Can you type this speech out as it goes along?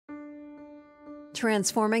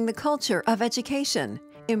Transforming the Culture of Education,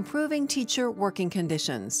 Improving Teacher Working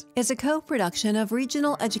Conditions is a co-production of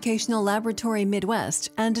Regional Educational Laboratory Midwest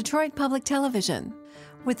and Detroit Public Television,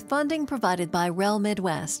 with funding provided by REL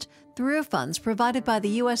Midwest through funds provided by the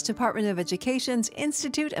U.S. Department of Education's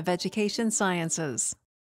Institute of Education Sciences.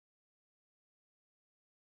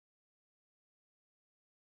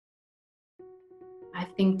 I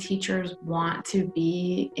think teachers want to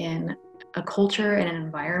be in a culture and an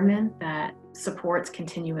environment that supports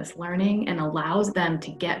continuous learning and allows them to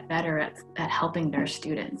get better at helping their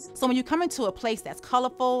students. So when you come into a place that's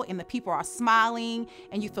colorful and the people are smiling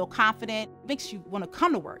and you feel confident, it makes you want to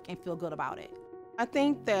come to work and feel good about it. I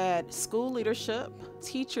think that school leadership,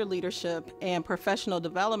 teacher leadership, and professional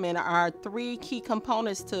development are three key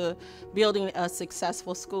components to building a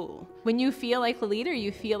successful school. When you feel like a leader,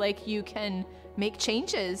 you feel like you can make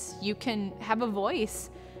changes, you can have a voice,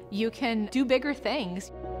 you can do bigger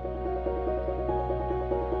things.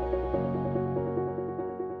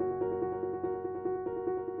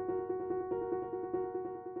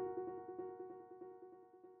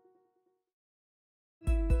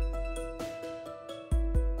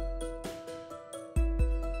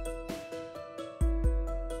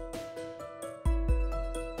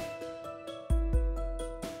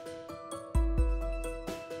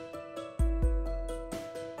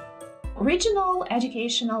 Regional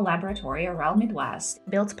Educational Laboratory, or REL Midwest,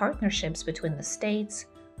 builds partnerships between the states,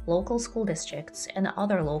 local school districts, and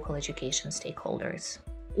other local education stakeholders.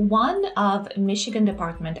 One of Michigan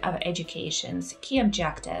Department of Education's key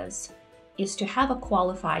objectives is to have a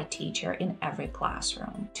qualified teacher in every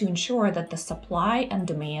classroom to ensure that the supply and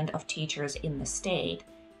demand of teachers in the state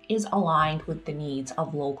is aligned with the needs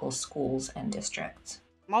of local schools and districts.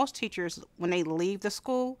 Most teachers, when they leave the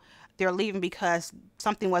school, they're leaving because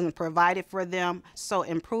something wasn't provided for them. So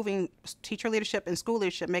improving teacher leadership and school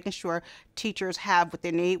leadership, making sure teachers have what they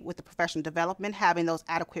need with the professional development, having those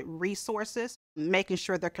adequate resources, making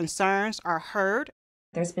sure their concerns are heard.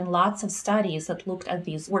 There's been lots of studies that looked at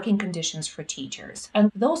these working conditions for teachers. And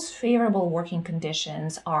those favorable working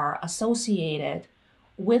conditions are associated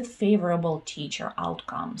with favorable teacher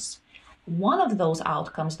outcomes. One of those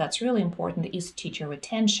outcomes that's really important is teacher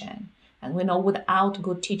retention. And we know without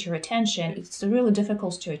good teacher retention, it's really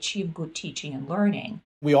difficult to achieve good teaching and learning.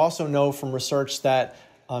 We also know from research that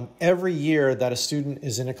every year that a student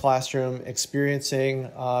is in a classroom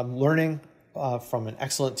experiencing learning from an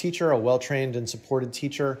excellent teacher, a well-trained and supported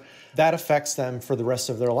teacher, that affects them for the rest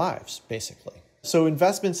of their lives, basically. So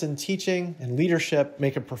investments in teaching and leadership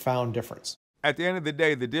make a profound difference. At the end of the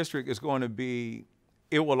day, the district is going to be,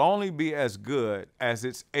 it will only be as good as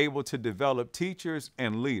it's able to develop teachers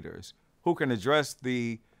and leaders who can address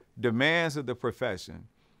the demands of the profession.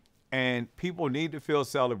 And people need to feel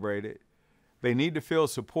celebrated. They need to feel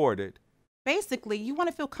supported. Basically, you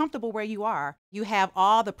want to feel comfortable where you are. You have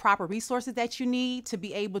all the proper resources that you need to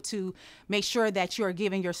be able to make sure that you're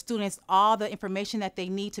giving your students all the information that they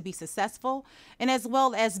need to be successful, and as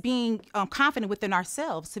well as being confident within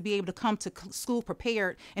ourselves to be able to come to school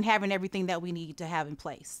prepared and having everything that we need to have in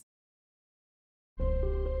place.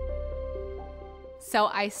 So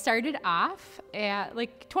I started off at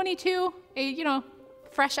like 22,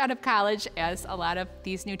 fresh out of college, as a lot of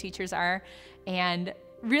these new teachers are, and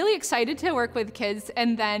really excited to work with kids.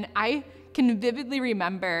 And then I can vividly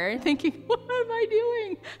remember thinking, what am I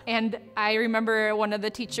doing? And I remember one of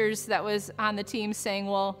the teachers that was on the team saying,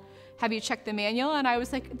 well, have you checked the manual? And I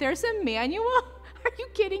was like, there's a manual? Are you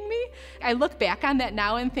kidding me? I look back on that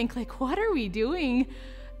now and think, like, what are we doing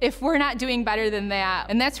if we're not doing better than that?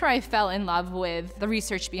 And that's where I fell in love with the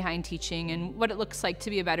research behind teaching and what it looks like to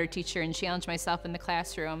be a better teacher and challenge myself in the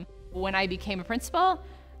classroom. When I became a principal,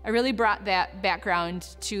 I really brought that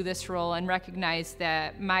background to this role and recognized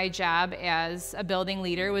that my job as a building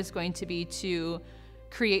leader was going to be to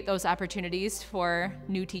create those opportunities for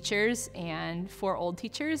new teachers and for old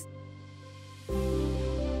teachers.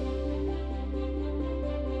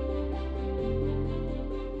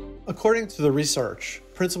 According to the research,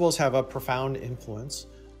 principals have a profound influence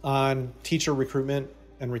on teacher recruitment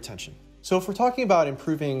and retention. So if we're talking about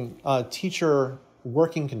improving teacher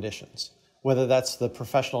working conditions, whether that's the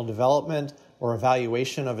professional development or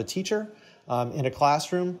evaluation of a teacher in a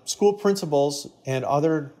classroom, school principals and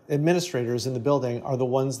other administrators in the building are the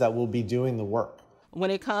ones that will be doing the work.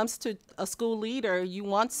 When it comes to a school leader, you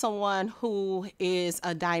want someone who is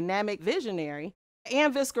a dynamic visionary.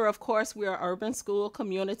 And Visker, of course, we're an urban school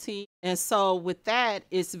community. And so with that,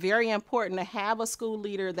 it's very important to have a school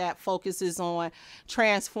leader that focuses on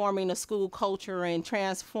transforming the school culture and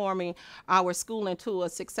transforming our school into a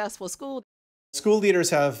successful school. School leaders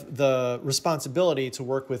have the responsibility to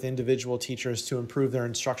work with individual teachers to improve their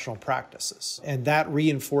instructional practices, and that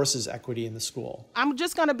reinforces equity in the school. I'm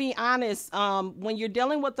just going to be honest. When you're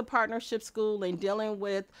dealing with the partnership school and dealing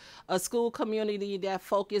with a school community that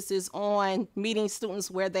focuses on meeting students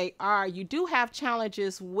where they are, you do have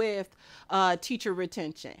challenges with teacher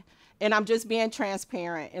retention. And I'm just being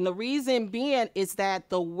transparent. And the reason being is that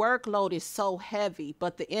the workload is so heavy,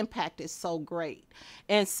 but the impact is so great.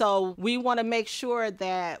 And so we want to make sure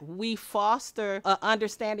that we foster an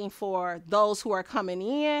understanding for those who are coming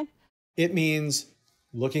in. It means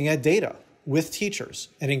looking at data with teachers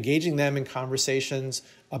and engaging them in conversations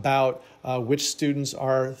about which students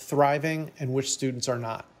are thriving and which students are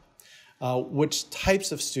not. Which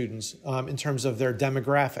types of students, in terms of their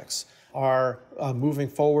demographics, are moving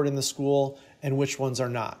forward in the school and which ones are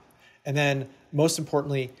not. And then, most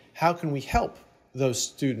importantly, how can we help those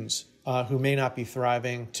students who may not be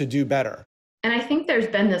thriving to do better? And I think there's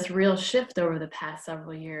been this real shift over the past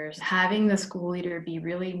several years, having the school leader be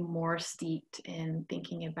really more steeped in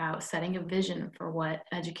thinking about setting a vision for what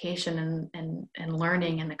education and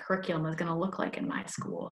learning and the curriculum is going to look like in my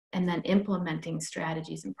school, and then implementing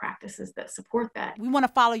strategies and practices that support that. We want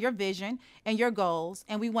to follow your vision and your goals,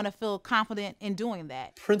 and we want to feel confident in doing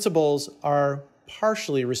that. Principals are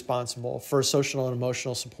partially responsible for social and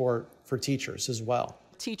emotional support for teachers as well.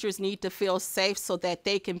 Teachers need to feel safe so that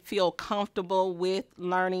they can feel comfortable with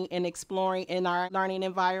learning and exploring in our learning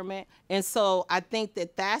environment. And so I think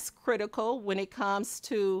that that's critical when it comes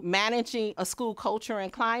to managing a school culture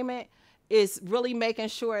and climate, is really making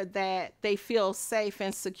sure that they feel safe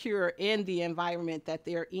and secure in the environment that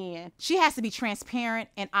they're in. She has to be transparent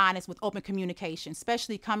and honest with open communication,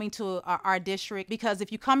 especially coming to our district, because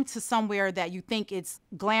if you come to somewhere that you think it's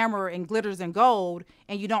glamour and glitters and gold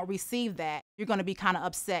and you don't receive that, you're going to be kind of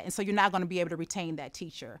upset, and so you're not going to be able to retain that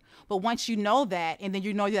teacher. But once you know that, and then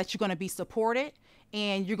you know that you're going to be supported,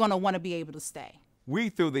 and you're going to want to be able to stay. We,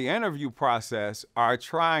 through the interview process, are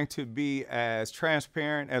trying to be as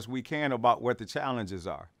transparent as we can about what the challenges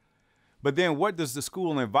are. But then what does the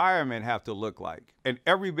school environment have to look like? In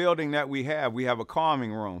every building that we have a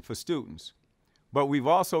calming room for students. But we've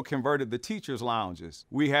also converted the teachers' lounges.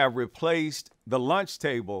 We have replaced the lunch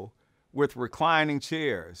table with reclining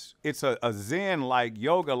chairs. It's a Zen-like,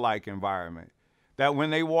 yoga-like environment that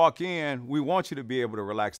when they walk in, we want you to be able to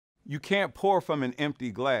relax. You can't pour from an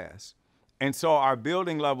empty glass. And so our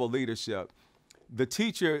building level leadership, the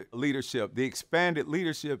teacher leadership, the expanded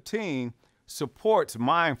leadership team supports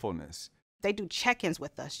mindfulness. They do check-ins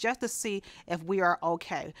with us just to see if we are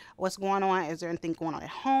okay. What's going on? Is there anything going on at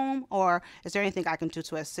home? Or is there anything I can do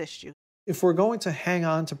to assist you? If we're going to hang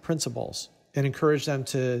on to principals and encourage them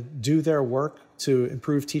to do their work to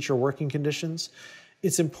improve teacher working conditions,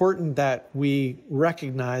 it's important that we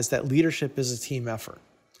recognize that leadership is a team effort.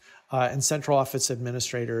 And central office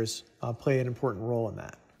administrators play an important role in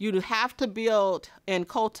that. You have to build and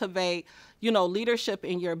cultivate, leadership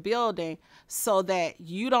in your building so that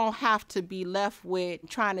you don't have to be left with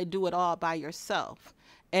trying to do it all by yourself.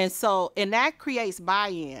 And that creates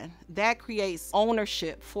buy-in, that creates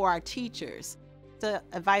ownership for our teachers. The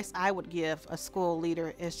advice I would give a school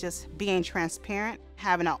leader is just being transparent,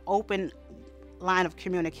 having an open line of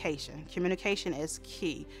communication. Communication is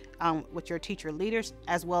key with your teacher leaders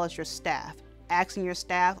as well as your staff. Asking your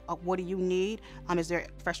staff, what do you need? Is there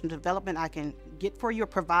professional development I can get for you or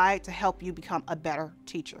provide to help you become a better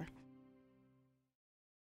teacher?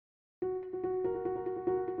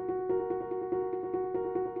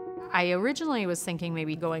 I originally was thinking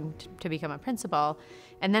maybe going to become a principal,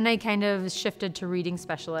 and then I kind of shifted to reading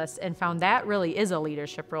specialist and found that really is a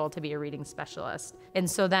leadership role to be a reading specialist. And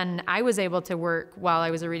so then I was able to work while I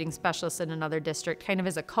was a reading specialist in another district kind of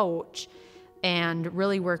as a coach and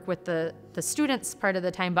really work with the students part of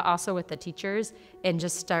the time, but also with the teachers, and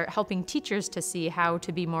just start helping teachers to see how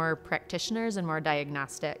to be more practitioners and more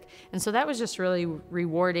diagnostic. And so that was just really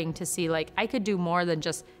rewarding to see, like, I could do more than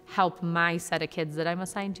just help my set of kids that I'm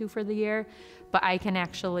assigned to for the year, but I can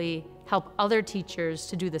actually help other teachers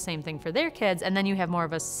to do the same thing for their kids, and then you have more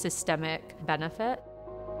of a systemic benefit.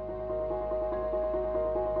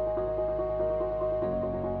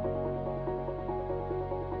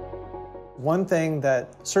 One thing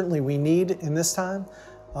that certainly we need in this time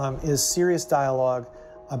is serious dialogue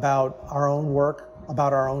about our own work,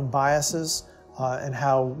 about our own biases, and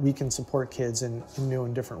how we can support kids in new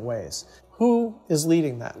and different ways. Who is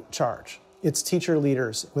leading that charge? It's teacher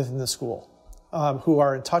leaders within the school who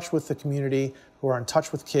are in touch with the community, who are in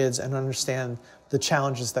touch with kids and understand the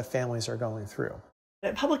challenges that families are going through.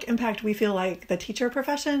 At Public Impact, we feel like the teacher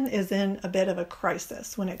profession is in a bit of a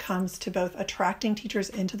crisis when it comes to both attracting teachers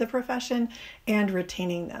into the profession and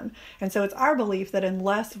retaining them. And so it's our belief that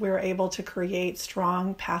unless we're able to create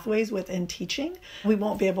strong pathways within teaching, we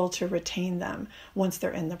won't be able to retain them once they're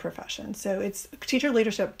in the profession. So teacher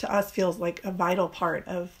leadership to us feels like a vital part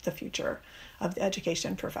of the future of the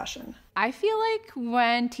education profession. I feel like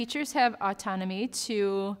when teachers have autonomy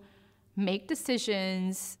to make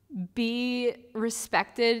decisions, be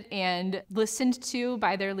respected and listened to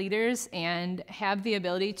by their leaders, and have the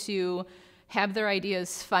ability to have their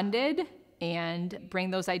ideas funded and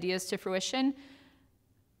bring those ideas to fruition,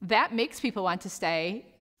 that makes people want to stay.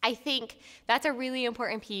 I think that's a really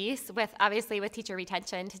important piece with teacher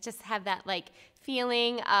retention, to just have that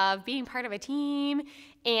feeling of being part of a team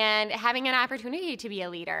and having an opportunity to be a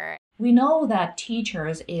leader. We know that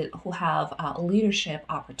teachers who have leadership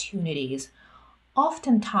opportunities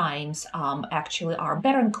oftentimes actually are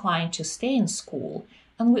better inclined to stay in school.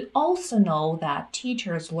 And we also know that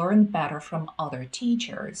teachers learn better from other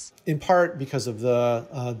teachers. In part because of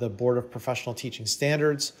the Board of Professional Teaching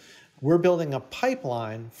Standards, we're building a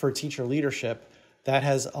pipeline for teacher leadership that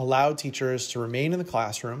has allowed teachers to remain in the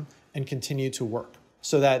classroom and continue to work,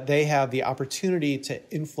 so that they have the opportunity to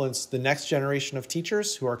influence the next generation of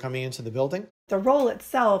teachers who are coming into the building. The role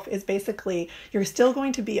itself is basically, you're still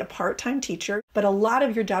going to be a part-time teacher, but a lot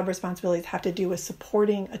of your job responsibilities have to do with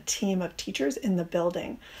supporting a team of teachers in the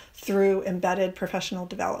building through embedded professional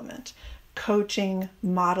development, coaching,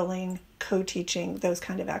 modeling, co-teaching, those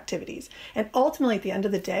kind of activities. And ultimately, at the end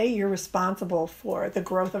of the day, you're responsible for the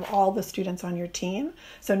growth of all the students on your team.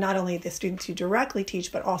 So not only the students you directly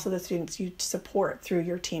teach, but also the students you support through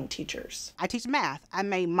your team teachers. I teach math. I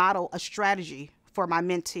may model a strategy for my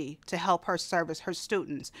mentee to help her service her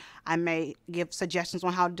students. I may give suggestions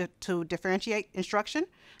on how to differentiate instruction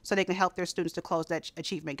so they can help their students to close that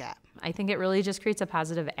achievement gap. I think it really just creates a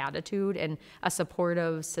positive attitude and a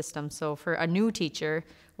supportive system. So for a new teacher,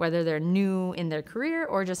 whether they're new in their career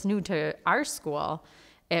or just new to our school,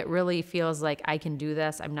 it really feels like I can do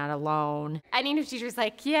this. I'm not alone. Any new teacher's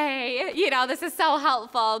like, yay, this is so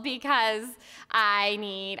helpful because I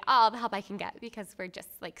need all the help I can get because we're just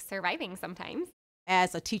surviving sometimes.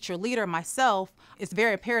 As a teacher leader myself, it's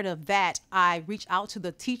very imperative that I reach out to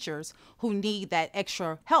the teachers who need that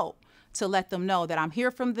extra help to let them know that I'm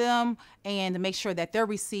here from them and to make sure that they're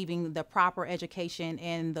receiving the proper education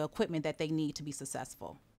and the equipment that they need to be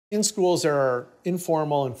successful. In schools, there are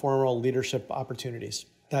informal and formal leadership opportunities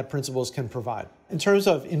that principals can provide. In terms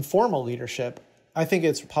of informal leadership, I think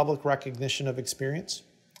it's public recognition of experience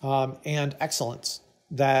and excellence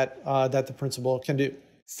that the principal can do.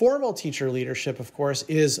 Formal teacher leadership, of course,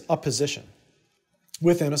 is a position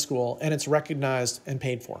within a school, and it's recognized and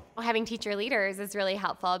paid for. Having teacher leaders is really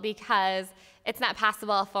helpful because it's not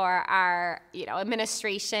possible for our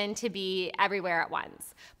administration to be everywhere at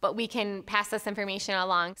once, but we can pass this information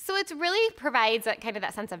along. So it really provides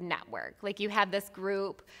that sense of network. You have this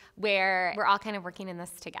group where we're all kind of working in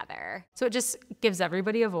this together. So it just gives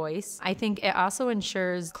everybody a voice. I think it also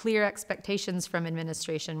ensures clear expectations from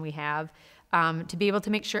administration we have. To be able to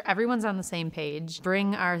make sure everyone's on the same page,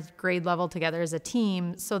 bring our grade level together as a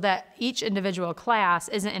team so that each individual class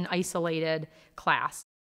isn't an isolated class.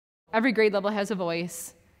 Every grade level has a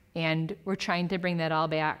voice, and we're trying to bring that all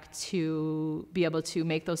back to be able to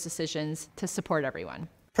make those decisions to support everyone.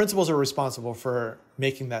 Principals are responsible for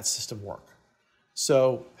making that system work.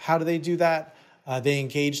 So how do they do that? They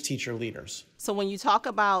engage teacher leaders. So when you talk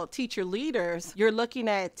about teacher leaders, you're looking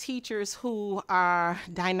at teachers who are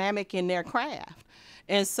dynamic in their craft.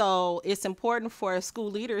 And so it's important for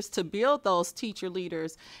school leaders to build those teacher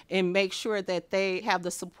leaders and make sure that they have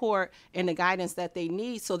the support and the guidance that they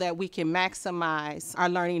need so that we can maximize our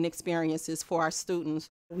learning experiences for our students.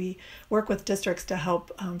 We work with districts to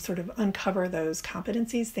help sort of uncover those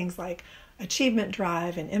competencies, things like achievement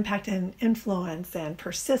drive and impact and influence and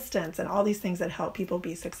persistence and all these things that help people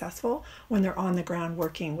be successful when they're on the ground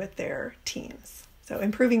working with their teams. So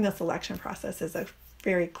improving the selection process is a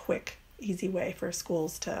very quick, easy way for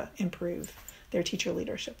schools to improve their teacher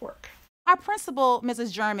leadership work. Our principal,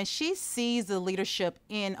 Mrs. German, she sees the leadership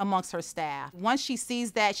in amongst her staff. Once she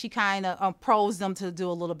sees that, she kind of probes them to do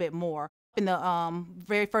a little bit more. In the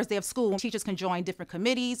very first day of school, teachers can join different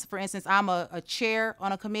committees. For instance, I'm a chair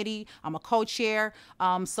on a committee. I'm a co-chair.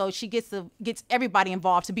 So she gets everybody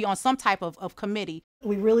involved to be on some type of committee.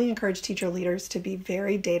 We really encourage teacher leaders to be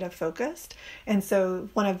very data focused. And so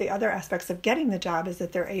one of the other aspects of getting the job is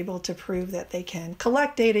that they're able to prove that they can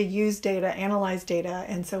collect data, use data, analyze data.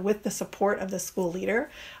 And so with the support of the school leader,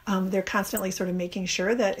 they're constantly sort of making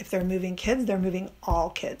sure that if they're moving kids, they're moving all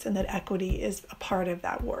kids, and that equity is a part of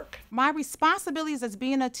that work. My responsibilities as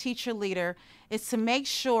being a teacher leader is to make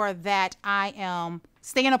sure that I am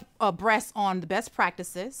staying abreast on the best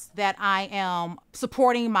practices, that I am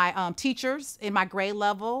supporting my teachers in my grade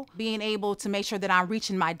level, being able to make sure that I'm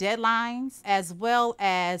reaching my deadlines, as well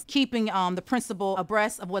as keeping the principal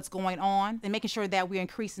abreast of what's going on and making sure that we're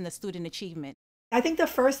increasing the student achievement. I think the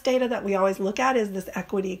first data that we always look at is this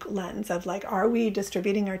equity lens of like, are we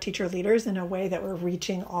distributing our teacher leaders in a way that we're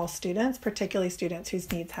reaching all students, particularly students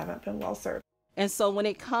whose needs haven't been well served? And so when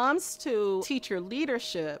it comes to teacher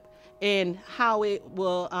leadership and how it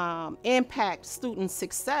will impact student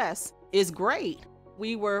success is great.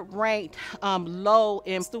 We were ranked low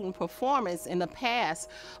in student performance in the past,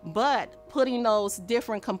 but putting those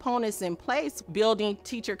different components in place, building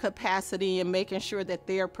teacher capacity and making sure that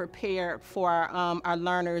they're prepared for our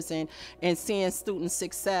learners and seeing student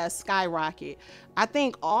success skyrocket. I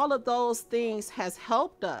think all of those things has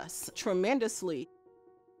helped us tremendously.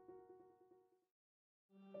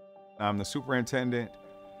 I'm the superintendent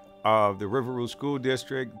of the River Rouge School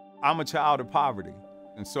District. I'm a child of poverty.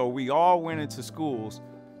 And so we all went into schools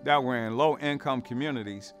that were in low-income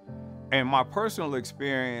communities. And my personal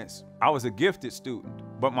experience, I was a gifted student,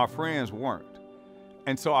 but my friends weren't.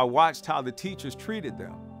 And so I watched how the teachers treated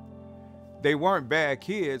them. They weren't bad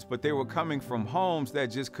kids, but they were coming from homes that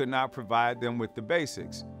just could not provide them with the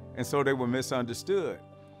basics. And so they were misunderstood.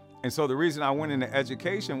 And so the reason I went into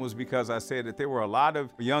education was because I said that there were a lot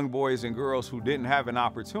of young boys and girls who didn't have an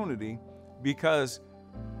opportunity because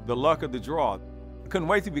the luck of the draw. I couldn't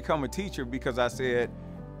wait to become a teacher because I said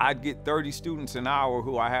I'd get 30 students an hour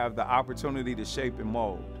who I have the opportunity to shape and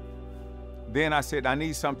mold. Then I said I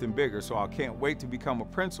need something bigger, so I can't wait to become a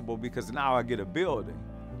principal because now I get a building.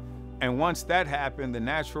 And once that happened, the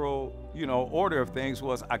natural, order of things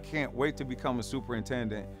was I can't wait to become a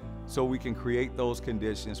superintendent so we can create those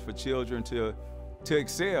conditions for children to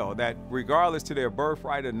excel, that regardless to their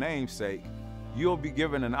birthright or namesake, you'll be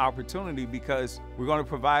given an opportunity because we're going to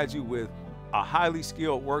provide you with a highly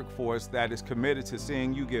skilled workforce that is committed to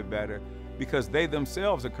seeing you get better because they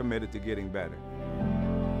themselves are committed to getting better.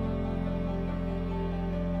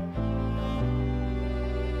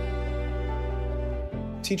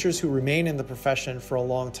 Teachers who remain in the profession for a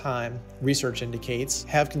long time, research indicates,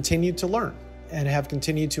 have continued to learn and have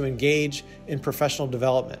continued to engage in professional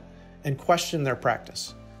development and question their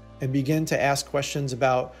practice and begin to ask questions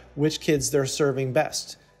about which kids they're serving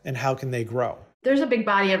best and how can they grow. There's a big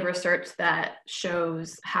body of research that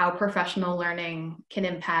shows how professional learning can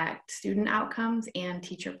impact student outcomes and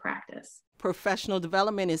teacher practice. Professional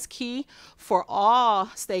development is key for all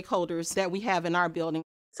stakeholders that we have in our building.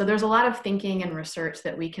 So there's a lot of thinking and research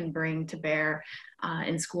that we can bring to bear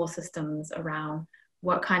in school systems around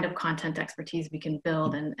what kind of content expertise we can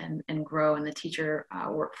build and grow in the teacher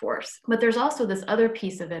workforce. But there's also this other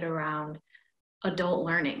piece of it around adult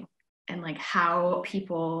learning and like how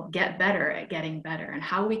people get better at getting better and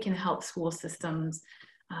how we can help school systems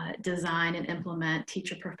design and implement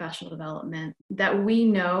teacher professional development that we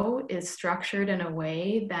know is structured in a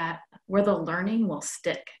way that where the learning will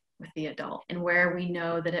stick with the adult and where we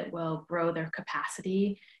know that it will grow their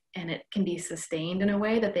capacity and it can be sustained in a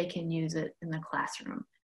way that they can use it in the classroom.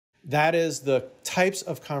 That is the types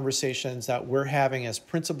of conversations that we're having as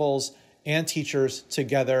principals and teachers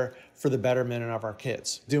together for the betterment of our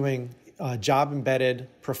kids. Doing job-embedded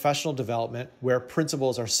professional development where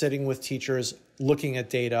principals are sitting with teachers, looking at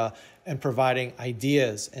data and providing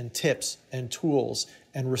ideas and tips and tools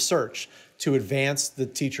and research to advance the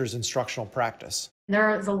teacher's instructional practice.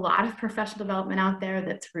 There is a lot of professional development out there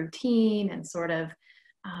that's routine and sort of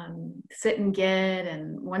sit and get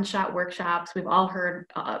and one-shot workshops. We've all heard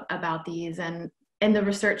about these, and the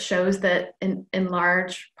research shows that in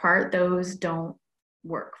large part those don't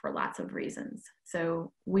work for lots of reasons.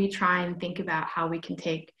 So we try and think about how we can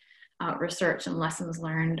take research and lessons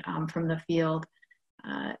learned from the field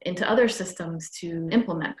into other systems to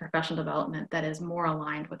implement professional development that is more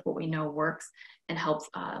aligned with what we know works and helps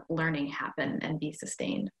learning happen and be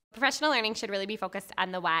sustained. Professional learning should really be focused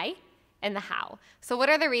on the why and the how. So what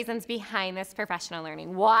are the reasons behind this professional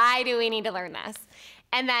learning? Why do we need to learn this?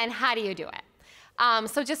 And then how do you do it?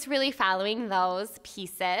 So just really following those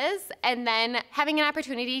pieces and then having an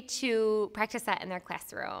opportunity to practice that in their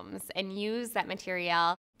classrooms and use that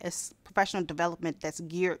material. It's professional development that's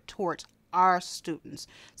geared towards our students,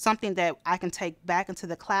 something that I can take back into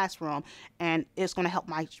the classroom, and it's going to help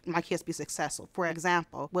my kids be successful. For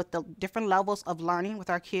example, with the different levels of learning with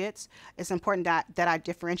our kids, it's important that I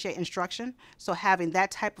differentiate instruction. So having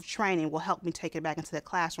that type of training will help me take it back into the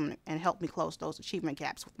classroom and help me close those achievement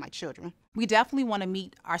gaps with my children. We definitely want to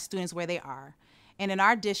meet our students where they are. And in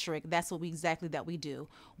our district, that's what we do.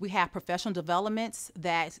 We have professional developments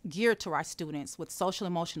that's geared to our students with social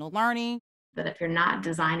emotional learning. That if you're not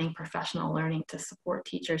designing professional learning to support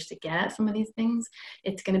teachers to get at some of these things,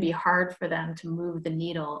 it's going to be hard for them to move the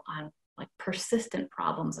needle on like persistent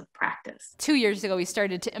problems of practice. 2 years ago, we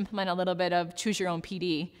started to implement a little bit of choose your own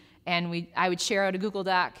PD. And I would share out a Google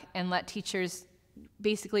Doc and let teachers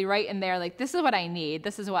basically write in there, like, this is what I need.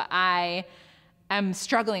 This is what I'm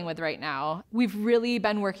struggling with right now. We've really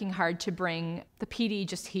been working hard to bring the PD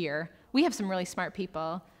just here. We have some really smart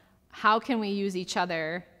people. How can we use each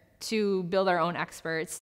other to build our own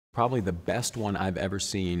experts? Probably the best one I've ever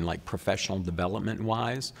seen, like professional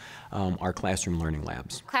development-wise, are classroom learning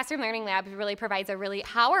labs. Classroom learning lab really provides a really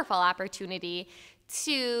powerful opportunity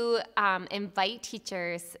to invite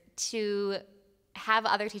teachers to have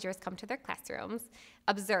other teachers come to their classrooms,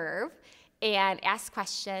 observe, and ask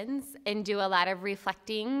questions and do a lot of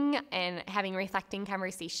reflecting and having reflecting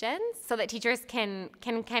conversations so that teachers can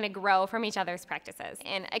kind of grow from each other's practices.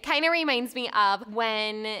 And it kind of reminds me of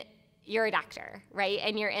when you're a doctor, right?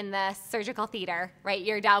 And you're in the surgical theater, right?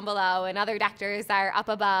 You're down below and other doctors are up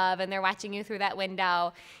above and they're watching you through that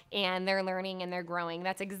window and they're learning and they're growing.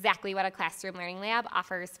 That's exactly what a classroom learning lab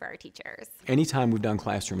offers for our teachers. Anytime we've done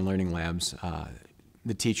classroom learning labs,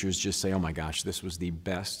 the teachers just say, oh my gosh, this was the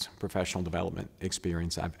best professional development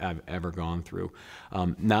experience I've ever gone through.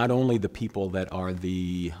 Not only the people that are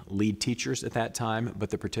the lead teachers at that time, but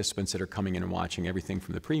the participants that are coming in and watching everything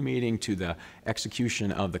from the pre-meeting to the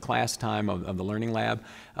execution of the class time of the learning lab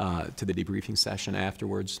to the debriefing session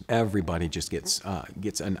afterwards. Everybody just gets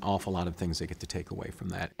an awful lot of things they get to take away from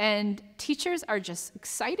that. And teachers are just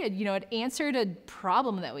excited. You know, it answered a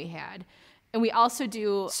problem that we had. And we also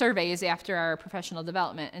do surveys after our professional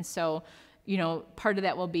development. And so, you know, part of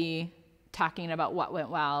that will be talking about what went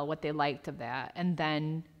well, what they liked of that, and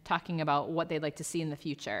then talking about what they'd like to see in the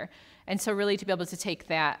future. And so really to be able to take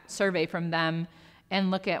that survey from them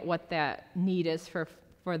and look at what that need is for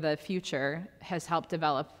the future has helped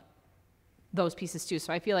develop those pieces too.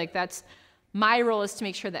 So I feel like that's my role, is to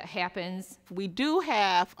make sure that happens. We do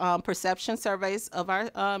have perception surveys of our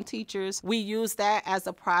teachers. We use that as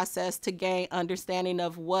a process to gain understanding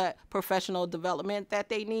of what professional development that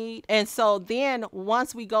they need. And so then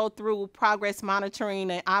once we go through progress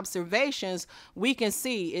monitoring and observations, we can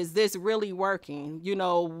see, is this really working? You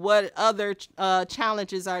know, what other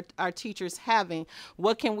challenges are our teachers having?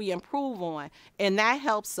 What can we improve on? And that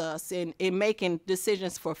helps us in making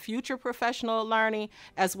decisions for future professional learning,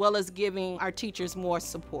 as well as giving our teachers more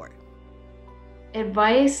support.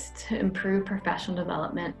 Advice to improve professional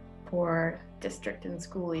development for district and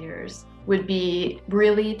school leaders would be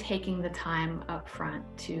really taking the time up front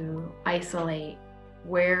to isolate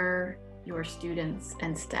where your students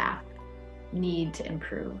and staff need to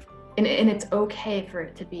improve. And it's okay for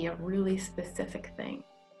it to be a really specific thing,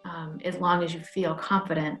 as long as you feel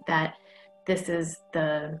confident that this is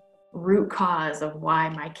the root cause of why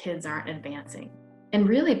my kids aren't advancing. And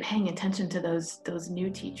really paying attention to those new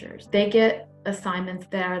teachers. They get assignments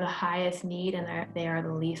that are the highest need and they are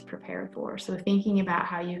the least prepared for. So thinking about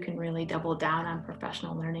how you can really double down on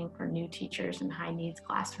professional learning for new teachers in high needs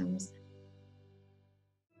classrooms.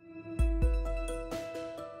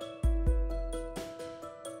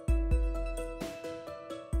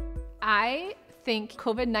 I think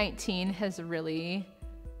COVID-19 has really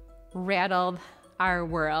rattled our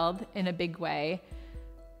world in a big way.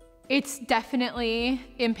 It's definitely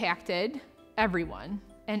impacted everyone,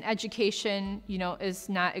 and education, you know, is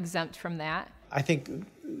not exempt from that. I think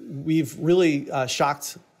we've really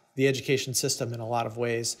shocked the education system in a lot of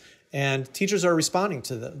ways, and teachers are responding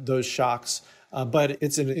to those shocks, but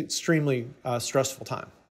it's an extremely stressful time.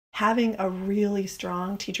 Having a really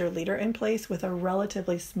strong teacher leader in place with a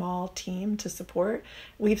relatively small team to support,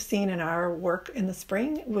 we've seen in our work in the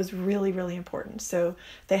spring, was really, really important. So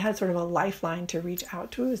they had sort of a lifeline to reach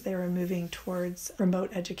out to as they were moving towards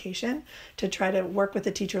remote education, to try to work with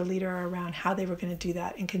the teacher leader around how they were going to do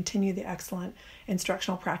that and continue the excellent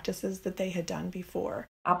instructional practices that they had done before.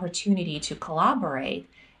 Opportunity to collaborate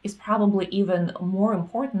is probably even more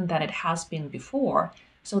important than it has been before,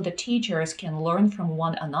 so the teachers can learn from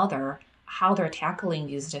one another how they're tackling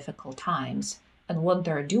these difficult times and what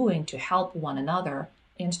they're doing to help one another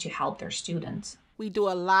and to help their students. We do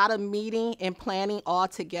a lot of meeting and planning all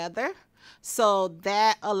together. So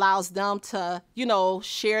that allows them to,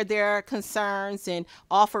 share their concerns and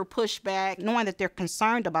offer pushback. Knowing that they're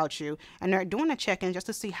concerned about you and they're doing a check-in just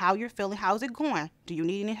to see how you're feeling, how's it going? Do you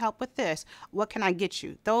need any help with this? What can I get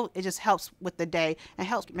you? Though it just helps with the day and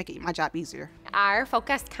helps make my job easier. Our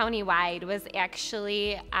focus countywide was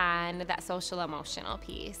actually on that social emotional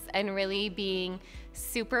piece and really being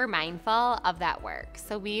super mindful of that work.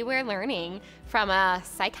 So we were learning from a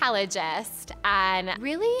psychologist on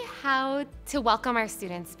really how to welcome our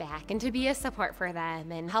students back and to be a support for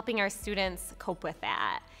them and helping our students cope with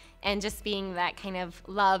that and just being that kind of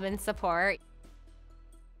love and support.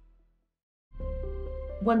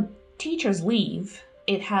 When teachers leave,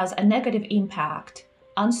 it has a negative impact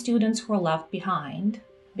on students who are left behind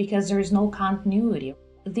because there is no continuity.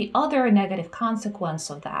 The other negative consequence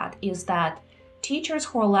of that is that teachers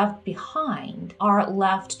who are left behind are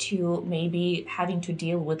left to maybe having to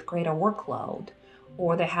deal with greater workload,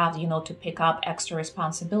 or they have, to pick up extra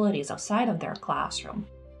responsibilities outside of their classroom.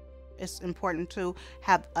 It's important to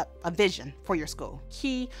have a vision for your school.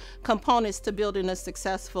 Key components to building a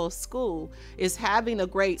successful school is having a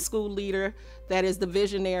great school leader that is the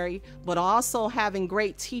visionary, but also having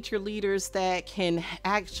great teacher leaders that can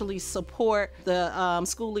actually support the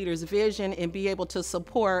school leader's vision and be able to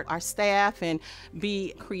support our staff and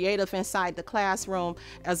be creative inside the classroom,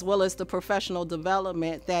 as well as the professional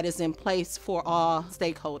development that is in place for all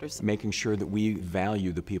stakeholders. Making sure that we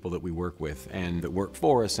value the people that we work with and that work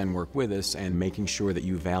for us and work with us, and making sure that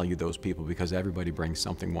you value those people, because everybody brings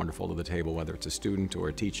something wonderful to the table, whether it's a student or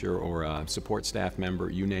a teacher or a support staff member,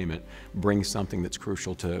 you name it, brings something that's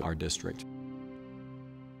crucial to our district.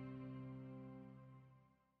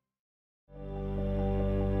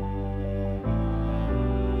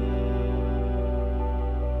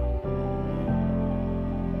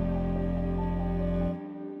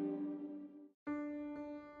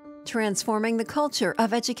 Transforming the Culture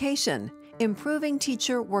of Education, Improving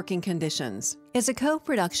Teacher Working Conditions is a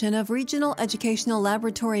co-production of Regional Educational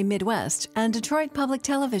Laboratory Midwest and Detroit Public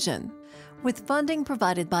Television, with funding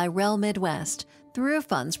provided by REL Midwest through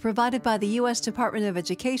funds provided by the U.S. Department of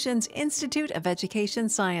Education's Institute of Education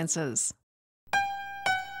Sciences.